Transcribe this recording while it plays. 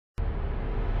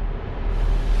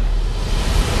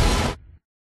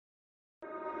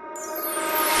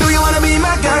wanna be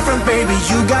my girlfriend, baby?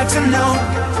 You got to know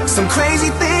some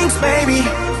crazy things, baby,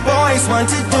 boys want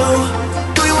to do.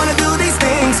 Do you wanna do these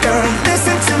things, girl?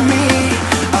 Listen to me,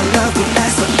 our love will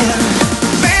last forever.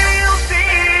 Baby, you'll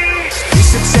see. You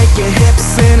should shake your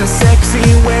hips in a sexy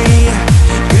way.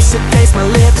 You should taste my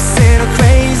lips in a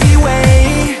crazy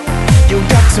way. You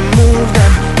got to move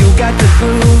them, you got to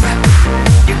groove.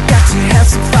 You got to have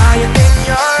some fire in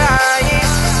your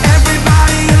eyes.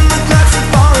 Everybody in the club should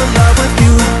fall in love with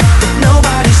you, but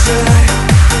nobody should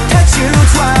touch you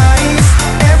twice.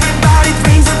 Everybody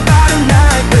dreams about a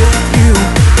night with you,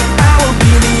 but I will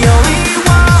be the only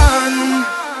one.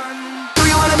 Do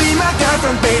you wanna be my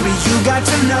girlfriend, baby? You got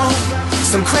to know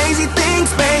some crazy things,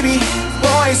 baby,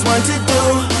 boys want to do.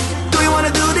 Do you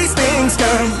wanna do these things,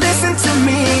 girl? Listen to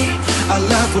me, our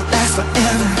love will last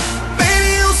forever. Baby,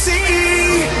 you'll see.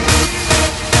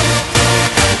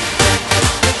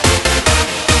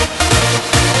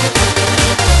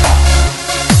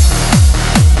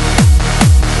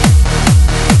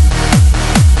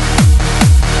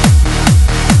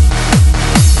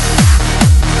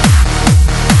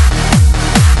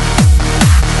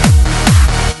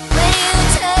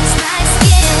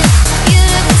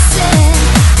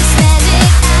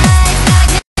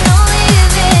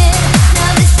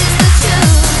 Now this is the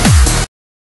truth.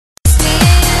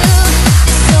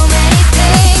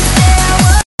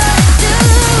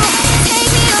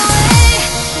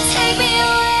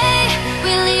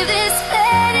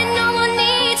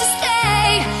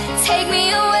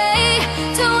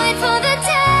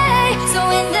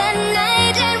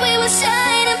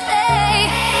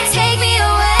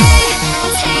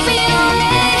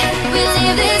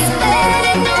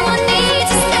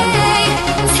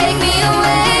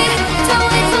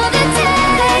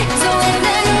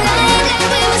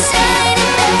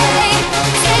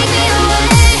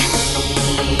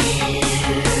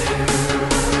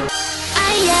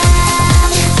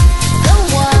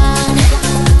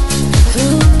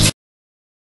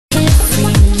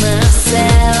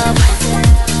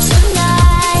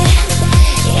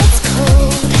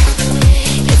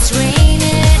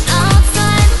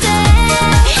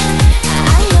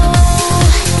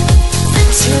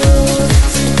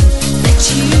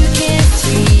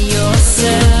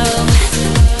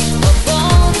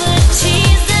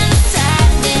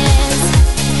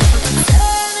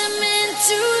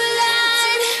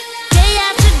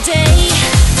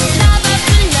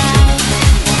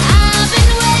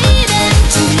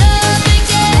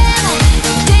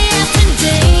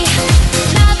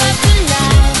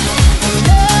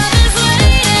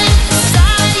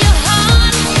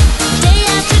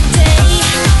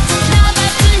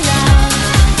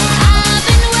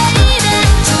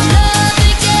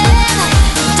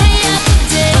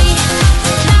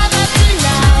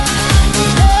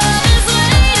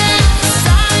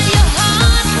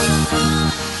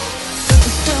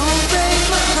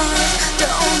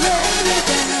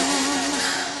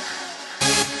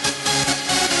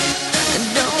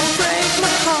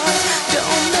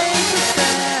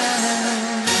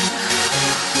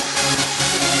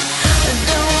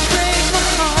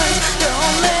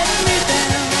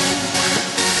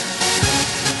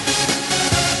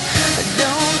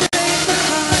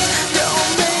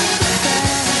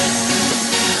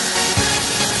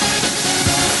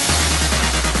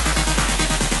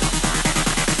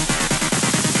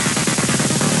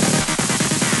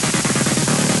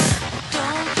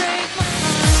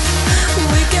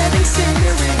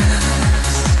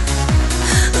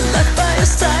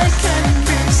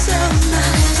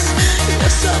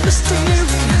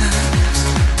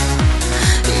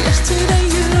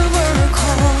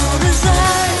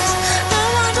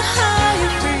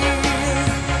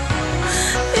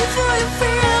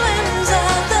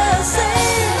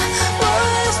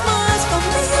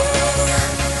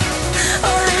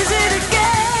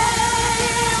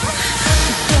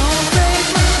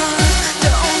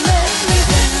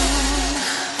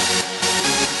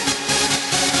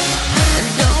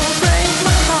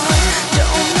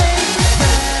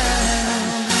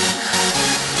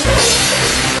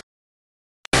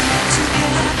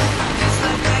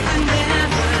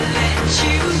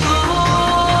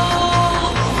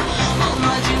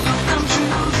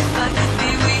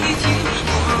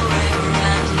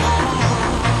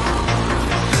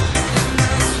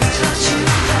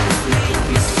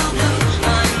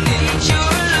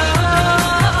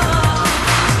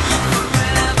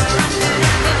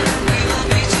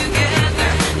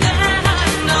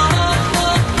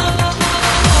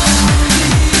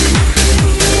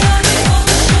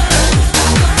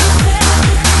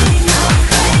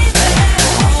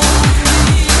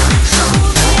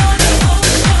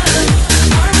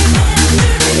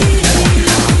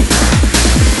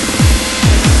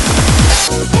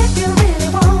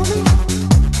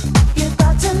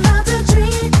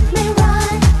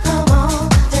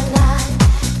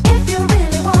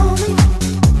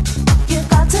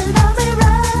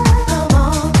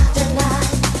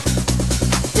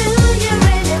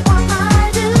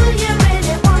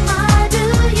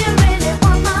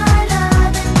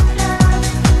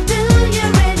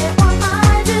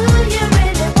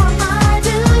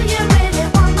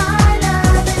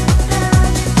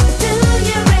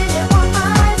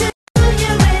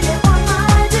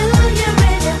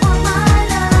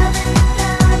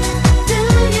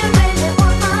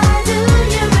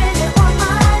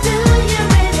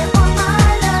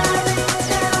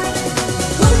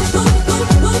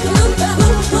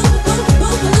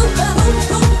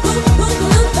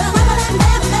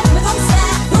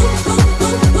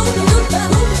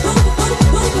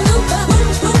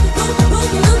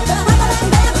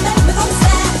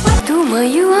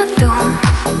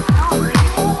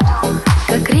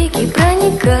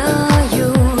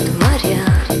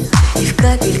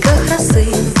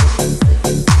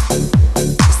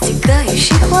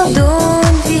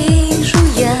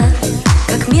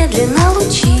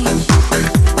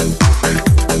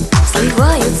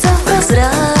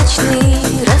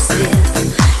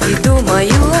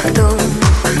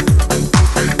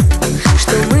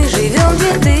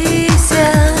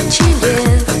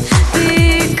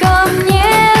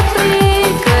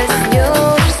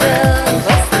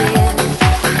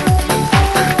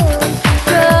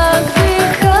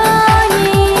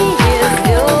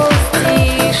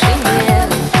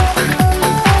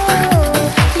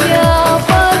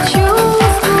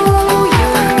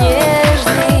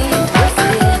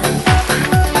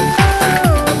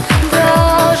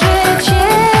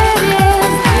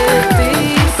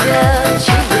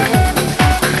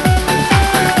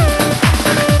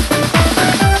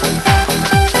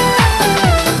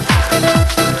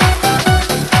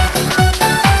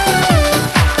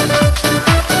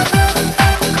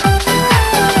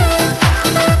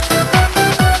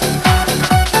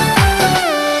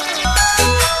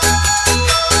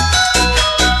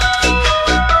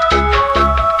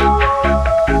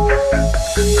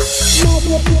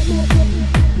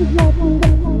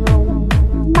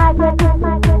 like a